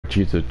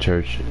chiefs of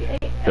Church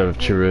of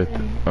Cherith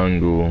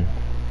Ungul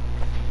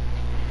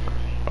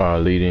are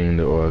leading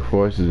the Orc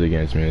forces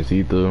against Minas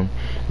Ithil.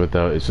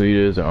 Without its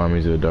leaders, the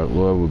armies of the Dark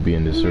Lord will be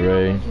in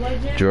disarray.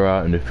 Draw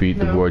out and defeat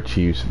the war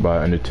chiefs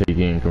by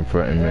undertaking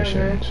confronting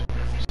missions.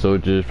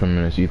 Soldiers from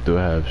Minas Ithil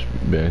have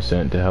been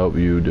sent to help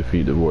you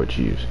defeat the war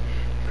chiefs.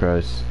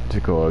 Press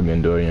Tikor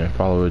Gandorian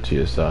follower to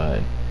your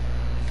side.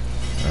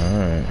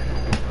 Alright.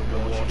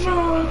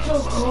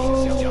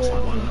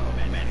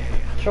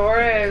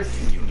 Sure is.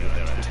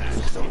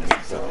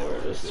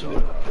 You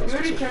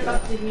already turned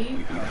off the heat?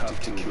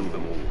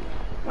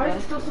 Why is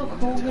it still so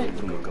cold?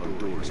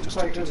 It's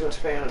like because the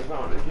fan is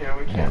on in here.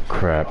 We can't. Oh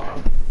crap.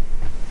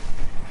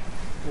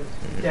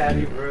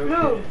 Daddy broke.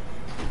 No!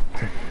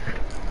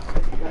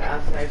 The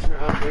outside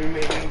turned off. Are you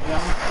making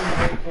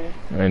jumps?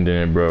 And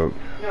then it broke.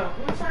 No,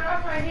 who turned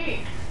off my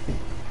heat?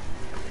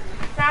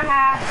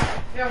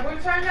 Haha. Yeah, who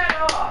turned that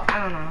off? I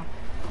don't know.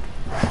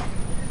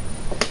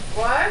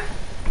 What?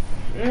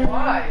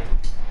 Why?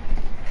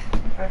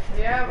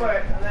 Yeah,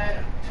 but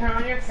then turn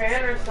on your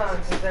fan or something,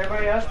 because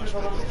everybody else is a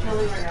little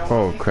chilly right now.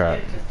 Oh crap.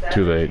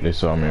 Too late, they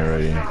saw me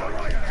already.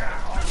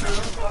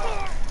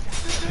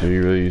 Do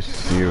you really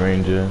see a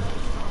ranger?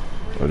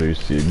 Or do you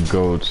see a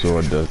gold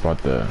sword that's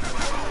about to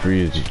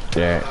freeze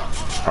that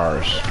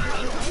arse?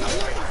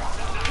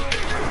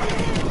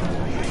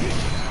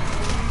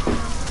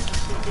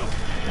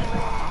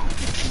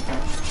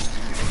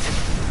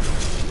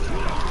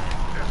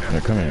 Now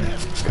come here,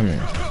 come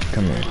here,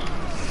 come here.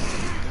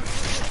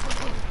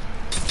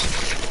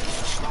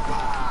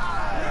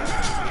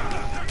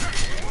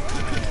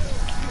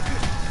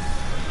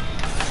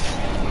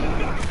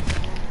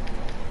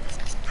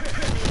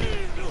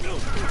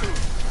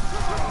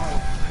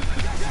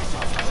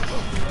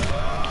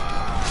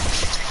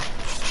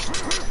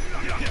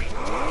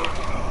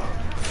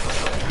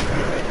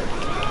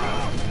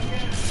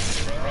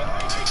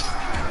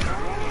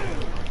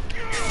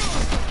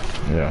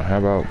 Yeah, how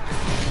about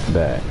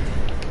that?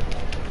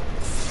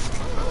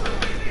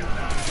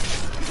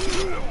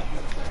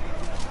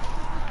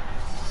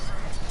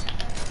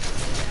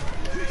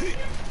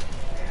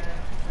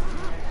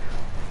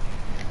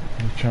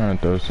 He's trying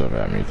to throw stuff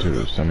at me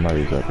too.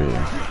 Somebody's up here.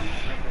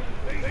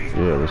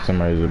 Yeah, but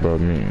somebody's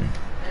above me.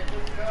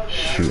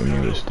 Shooting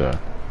me with stuff.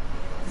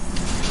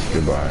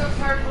 Goodbye.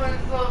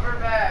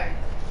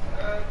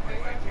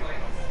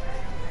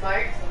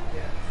 Mike?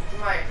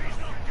 Mike.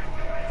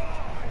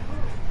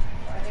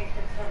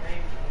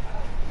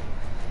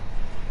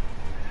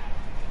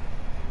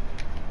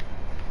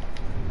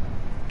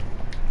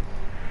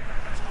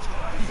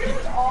 She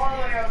was all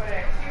the way over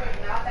there. She was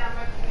not that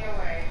much in your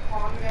way.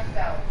 Calm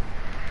yourself.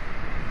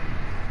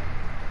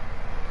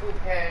 Who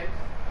cares?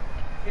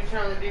 You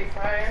turn on the deep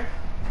fryer?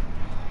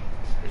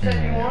 You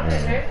said you wanted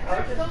it.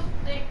 You're so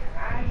thick.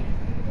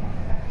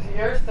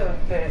 You're so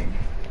thick.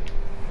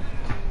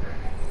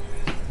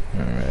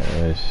 Alright,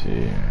 let's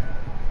see.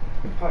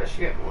 We probably should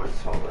get more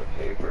toilet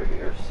paper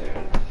here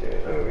soon, too.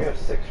 I mean, we have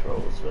 6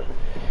 rolls, but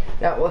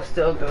that will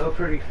still go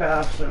pretty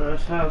fast in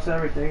this house.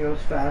 Everything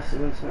goes fast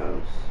in this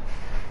house.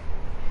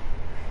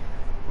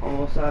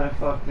 Almost out of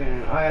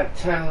fucking... I have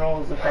 10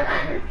 rolls of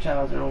fucking paper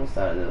towels and almost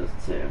out of those,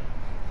 too.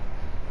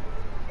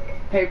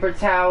 Paper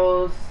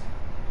towels.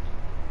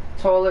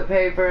 Toilet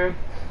paper.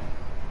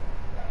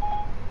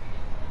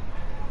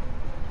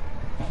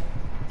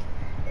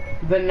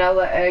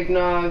 Vanilla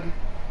eggnog.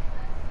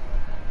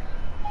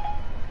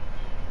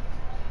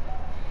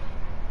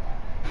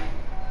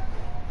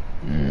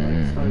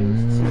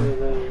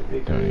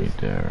 Don't eat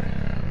that right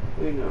now.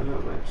 We know how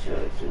much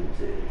Legends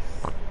is,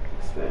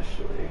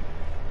 especially.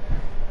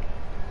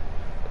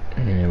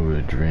 Being able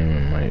to dream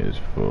at night is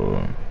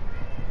full.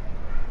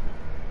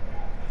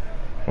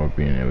 Or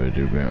being able to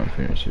do ground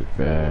finish it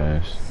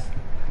fast.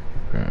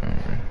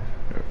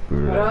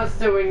 What else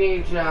do we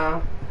need,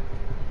 y'all?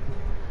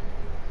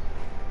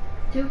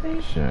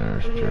 Shadow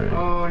strike.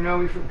 Oh no,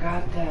 we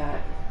forgot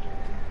that.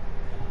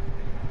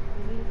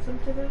 You need some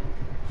today?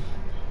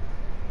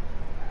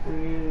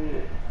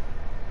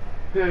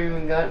 We haven't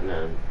even got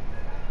none.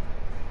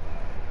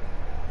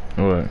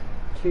 What?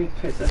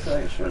 Toothpaste, I feel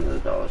like I should run to the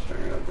dollar store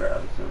and go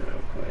grab some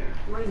real quick.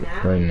 Right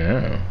now? Right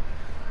now?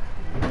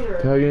 What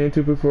the hell you need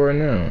to before right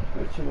now?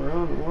 But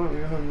tomorrow, what are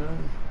we on now?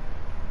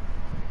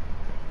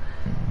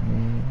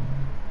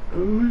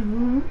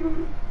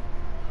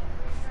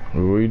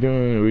 What are you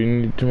doing? What do you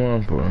need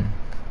tomorrow for?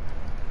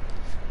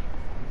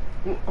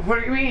 What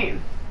do you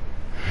mean?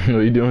 What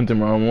are you doing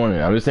tomorrow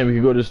morning? I'm just saying we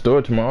could go to the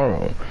store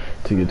tomorrow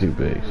to get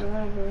toothpaste.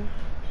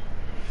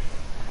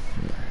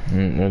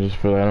 I just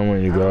feel like I don't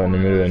want you to go out in the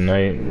middle of the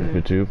night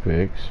for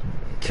toothpicks.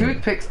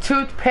 Toothpicks,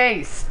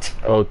 toothpaste.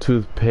 Oh,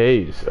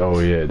 toothpaste. Oh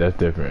yeah, that's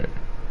different.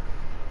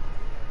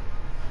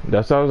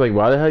 That's why I was like,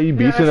 why the hell are you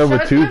beefing over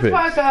toothpicks?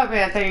 Shut the fuck up,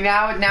 Anthony.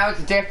 Now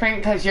it's different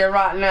because you're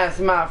rotten ass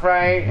mouth,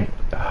 right?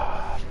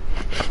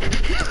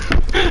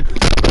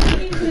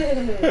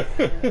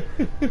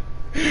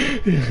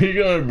 You're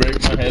gonna break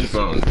my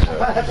headphones.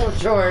 That's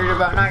what you're worried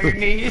about, not your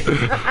knees.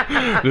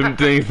 Them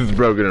things is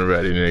broken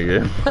already,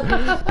 nigga.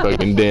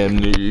 Fucking damn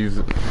knees.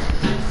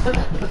 How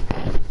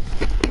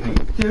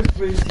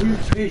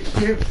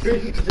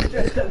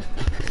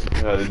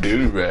to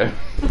do, man?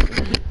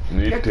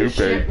 Need Get the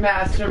shit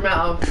master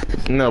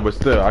mouth. No, but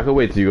still, I could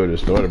wait till you go to the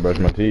store to brush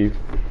my teeth.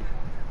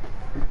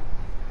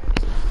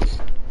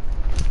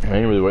 I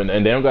ain't really waiting.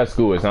 And they don't got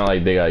school. It's not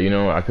like they got, you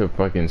know, I could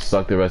fucking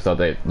suck the rest out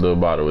that little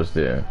bottle was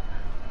there.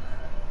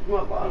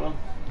 What bottle?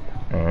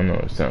 I don't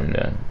know, it's something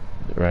that,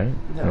 right?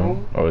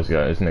 No. Oh, it's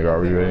in the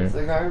garbage right It's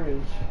here? the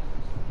garbage.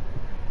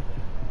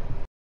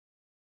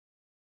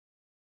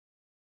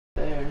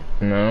 There.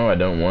 No, I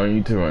don't want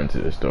you to run to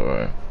the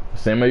store.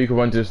 Same way you can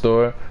run to the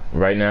store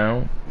right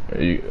now.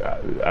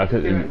 I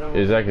could,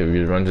 exactly, we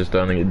could run to the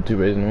store and get the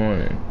toothpaste in the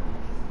morning.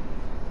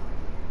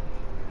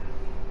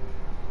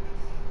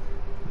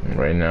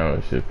 Right now,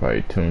 it's just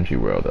probably Toonchi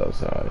World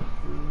outside.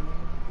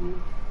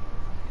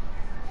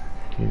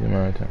 Huge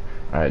amount of time.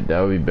 Alright,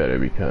 that would be better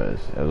because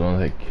as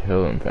long as I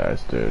kill him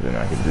faster, then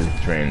I can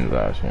just train the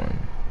last one.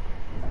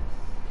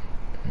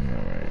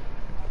 Alright.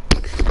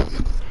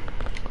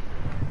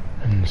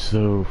 And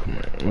so,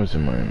 what's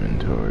in my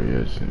inventory?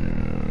 Yes,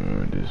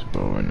 this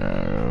bow and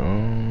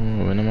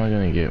arrow. When am I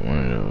gonna get one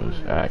of those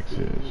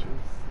axes?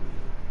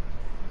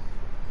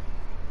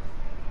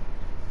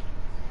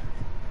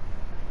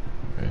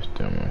 It's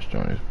still my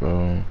strongest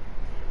bow.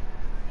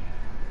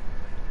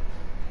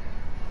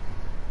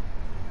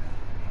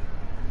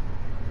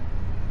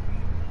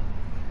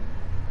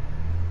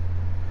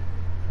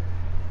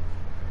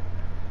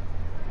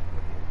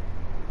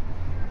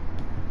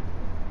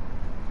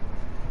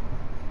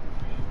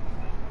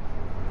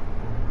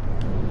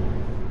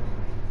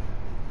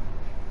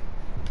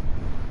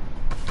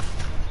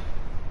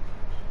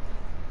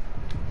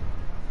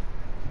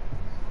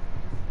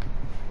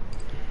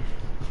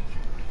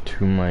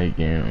 Might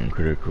gain on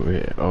critical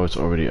hit. Oh, it's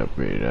already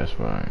upgraded, that's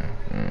why.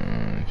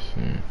 Let's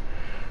see.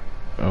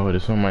 Oh,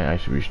 this one might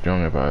actually be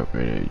strong if I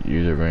upgrade it.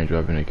 Use a ranged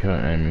weapon to kill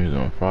enemies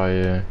on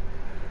fire.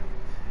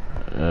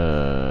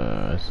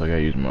 So I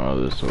gotta use my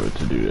other sword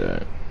to do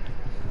that.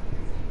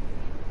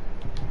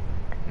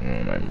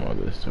 Oh, my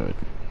other sword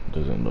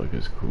doesn't look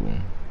as cool.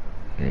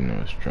 Even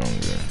though it's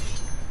stronger.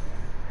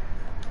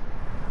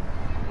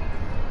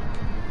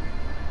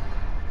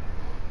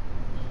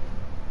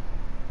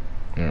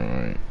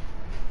 Alright.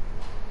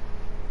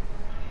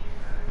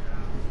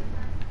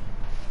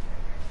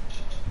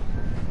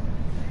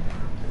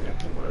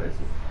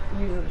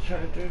 Use the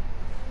charger.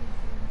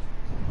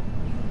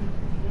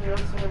 Yeah,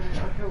 sorry,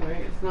 I can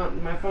wait. It's not,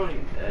 my phone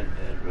ain't dead,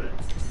 but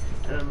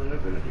I'm gonna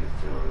do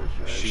still on the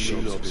charger.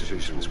 Shield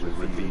observations will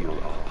reveal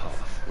our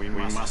path. We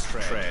must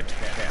tread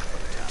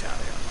carefully,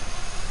 Italian.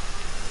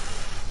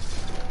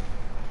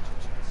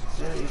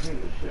 Yeah, you think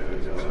the show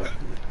would go up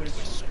in the quiz.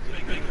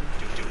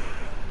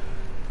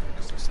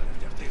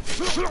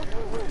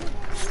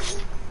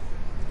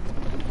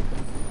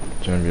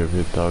 Shouldn't be up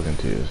here talking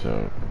to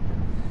yourself.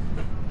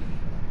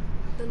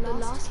 The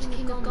last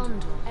king of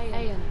Gondor,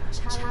 Aeon,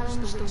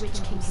 challenged the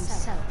Witch King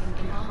himself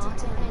in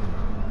heart and enemy.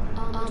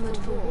 Armored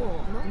for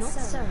war, not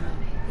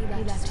ceremony, he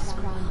left his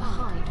crown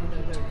behind when he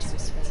rode to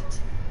his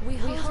fate. We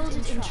hold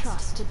it in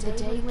trust to the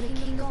day when a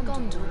king of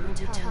Gondor will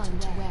return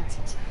to wear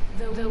it,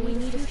 though we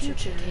need a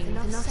future king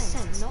with enough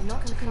sense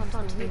not to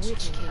confront the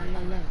Witch King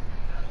alone.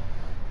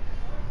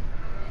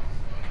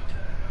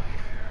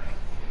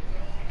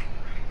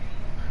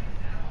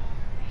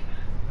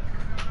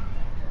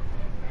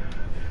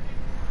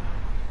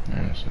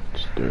 That's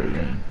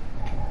disturbing.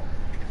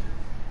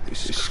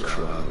 This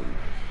crown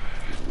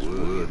is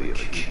worthy of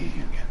a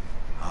king.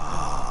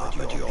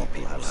 But your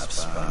people have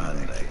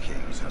spurned their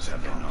kings,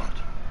 have they not?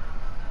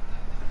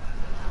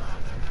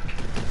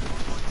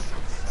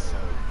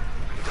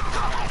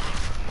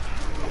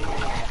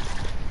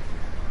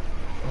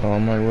 Oh,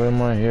 I'm like, what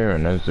am I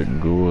hearing? That's the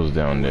ghouls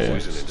down there.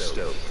 Poison and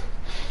stealth,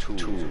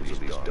 tools of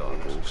these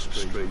dark wolves,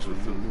 straight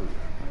with the moon.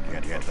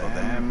 Yet for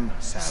them,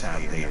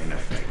 sadly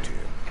ineffective.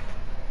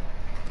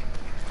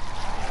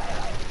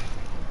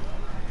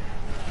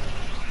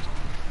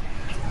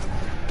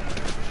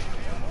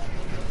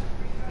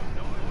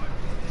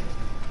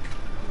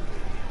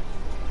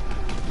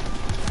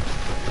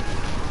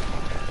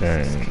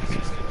 Dang.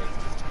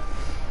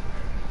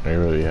 They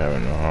really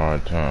having a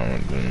hard time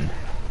with them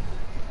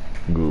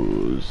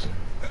ghouls.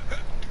 Oh,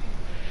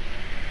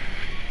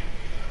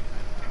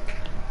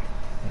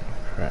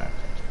 crap.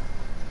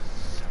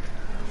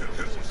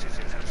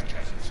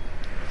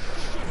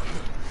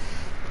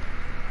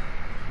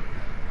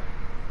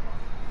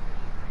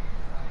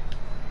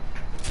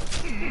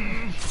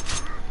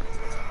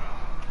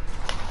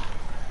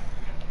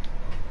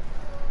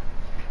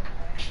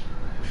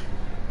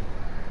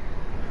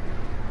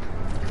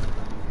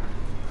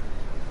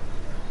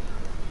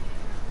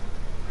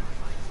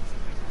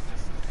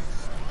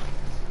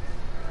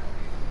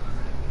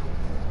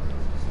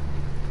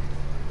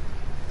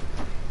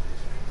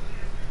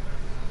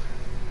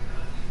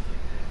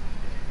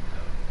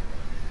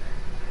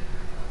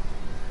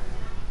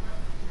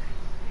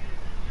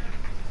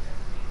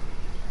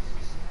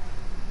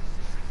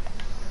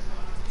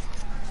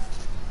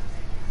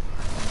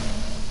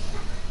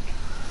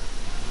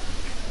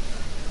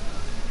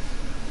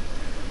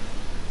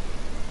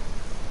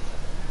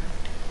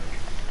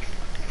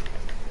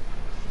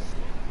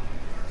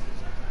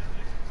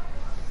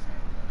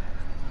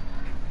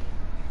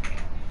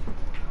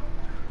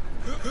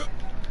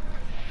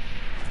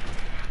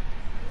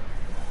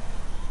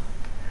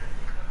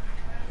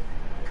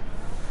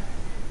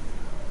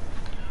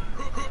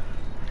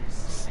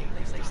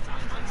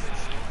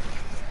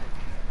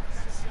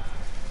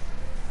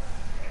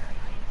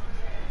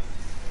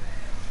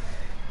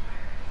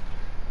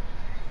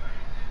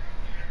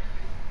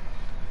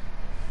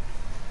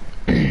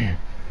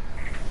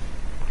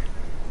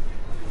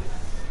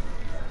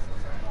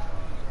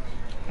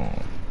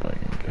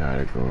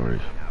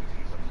 categories.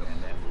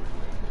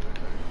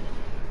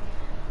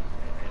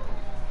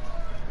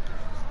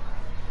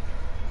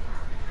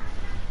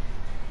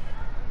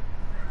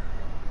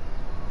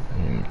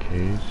 In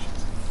case.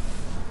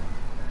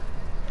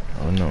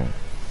 Oh no.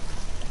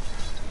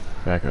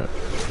 Back up.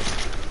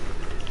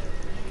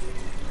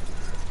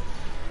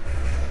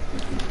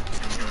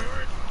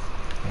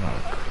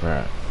 Oh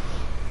crap.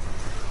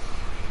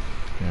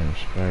 Damn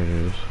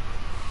spiders.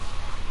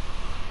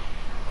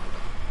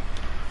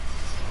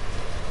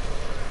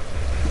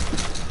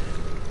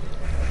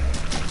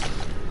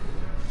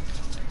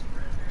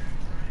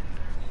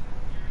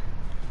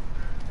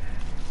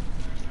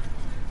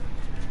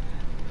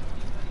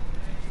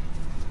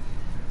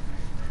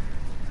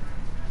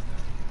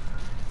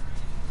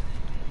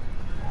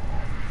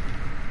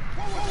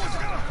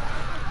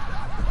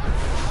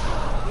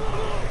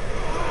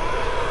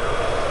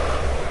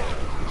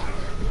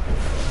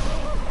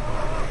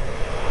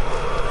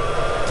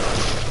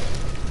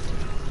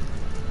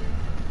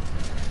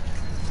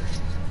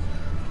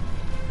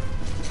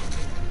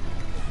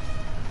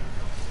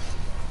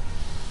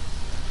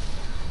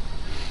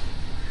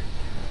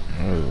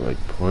 Like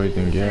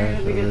poison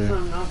gas over get there.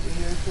 something up in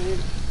here,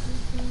 please.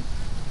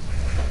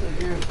 Right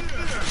here.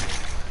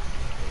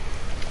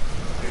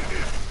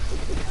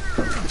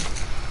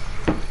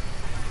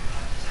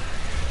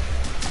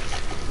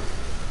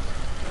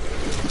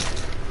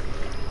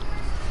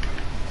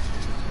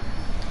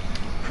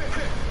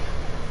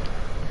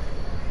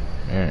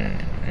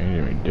 Man, it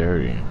made me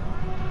dirty.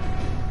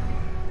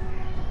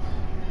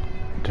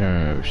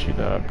 Return of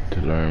Shelob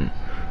to learn,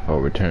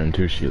 or return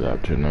to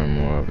Shelob to learn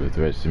more of the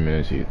threats to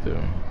Minas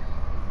Ithil.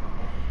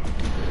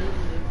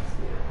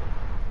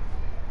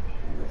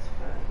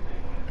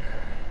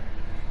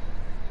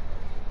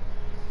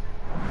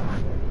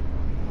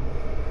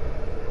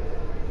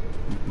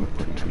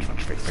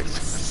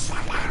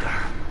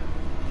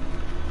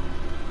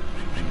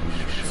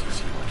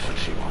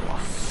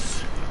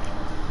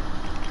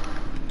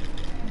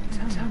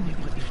 Tell me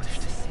what you wish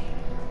to see.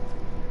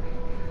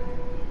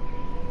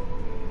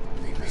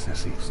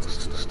 Minas Ithil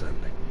still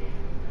standing.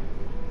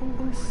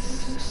 Always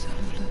so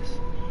selfless.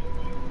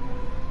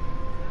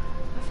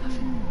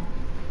 Nothing more.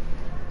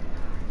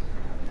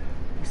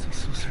 We saw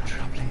some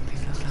troubling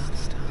things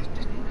last time,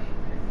 didn't we?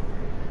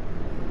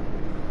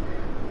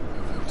 I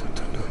felt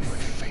to know my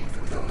faith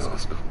with the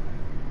Nazgul.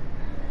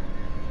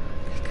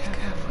 Be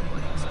careful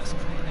when you ask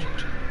for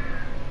aid.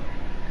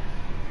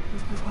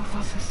 With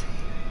prophecy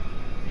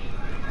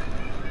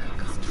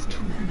comes to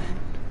an end.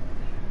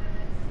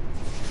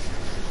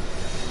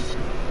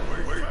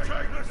 We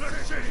take the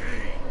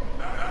city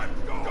and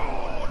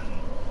God.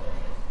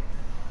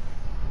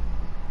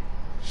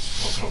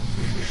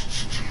 Submit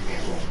to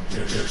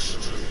your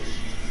destiny.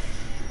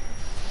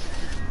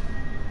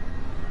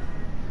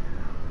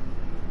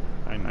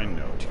 I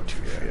know what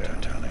you fear,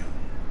 Tony.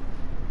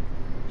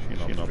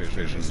 Shield's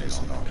vision is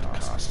not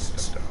cast in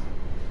stone.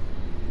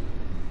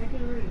 I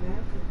can read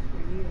that for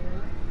you,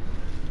 right?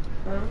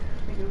 Huh?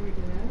 I can read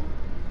that?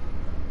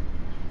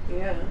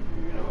 Yeah,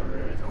 you can order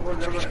it.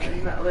 Whatever,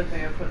 you're not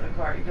lifting it, put in the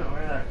car, you can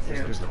order that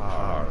too. It's the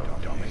power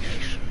of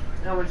domination.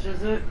 How much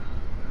is it?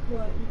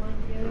 What, you want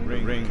to get The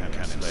it? ring can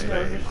slay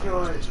No, just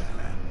yours.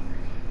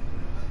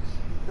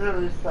 No,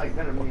 it's like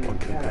gonna be What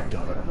can be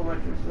done? how much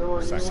is the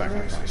one you ordered?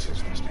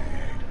 Sacrifices must be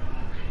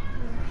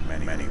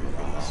made. Many will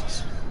be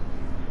lost.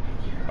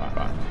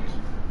 But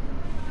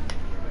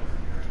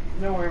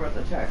Don't worry about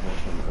the tax.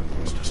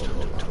 it's just to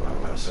our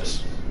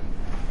purpose.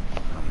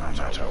 No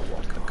matter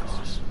what the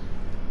cost.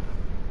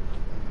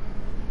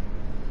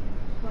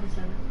 1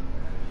 second.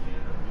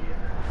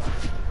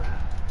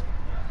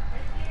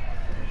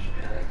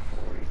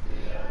 $43,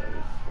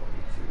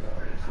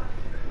 $42,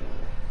 something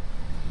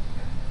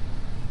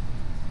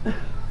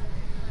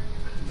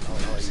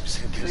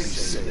Simply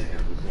say,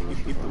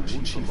 if the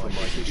wood chief of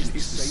my kitchen is the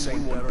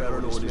same one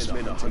Baron or his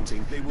men are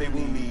hunting, they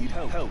will need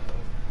help.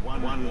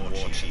 One war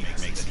chief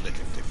makes little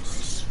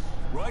difference.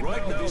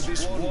 Right now,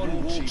 this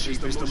one war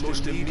chief is the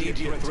most immediate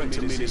threat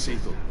to Minas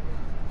Ithil.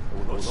 I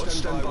will not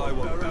stand by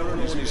while Baron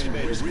and his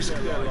men risk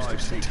their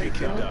lives to take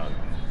him down.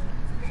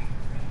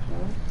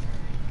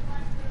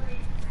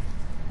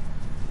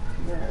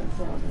 Yeah, it's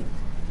on it.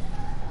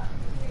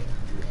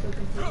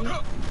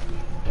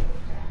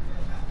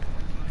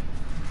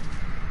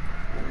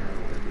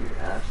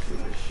 After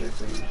the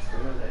shipping, just go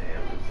to the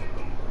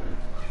Amazon one.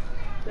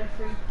 They're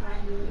free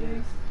Prime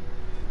Videos.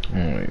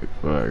 Wait,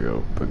 before I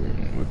go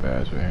fucking whip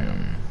ass with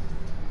him.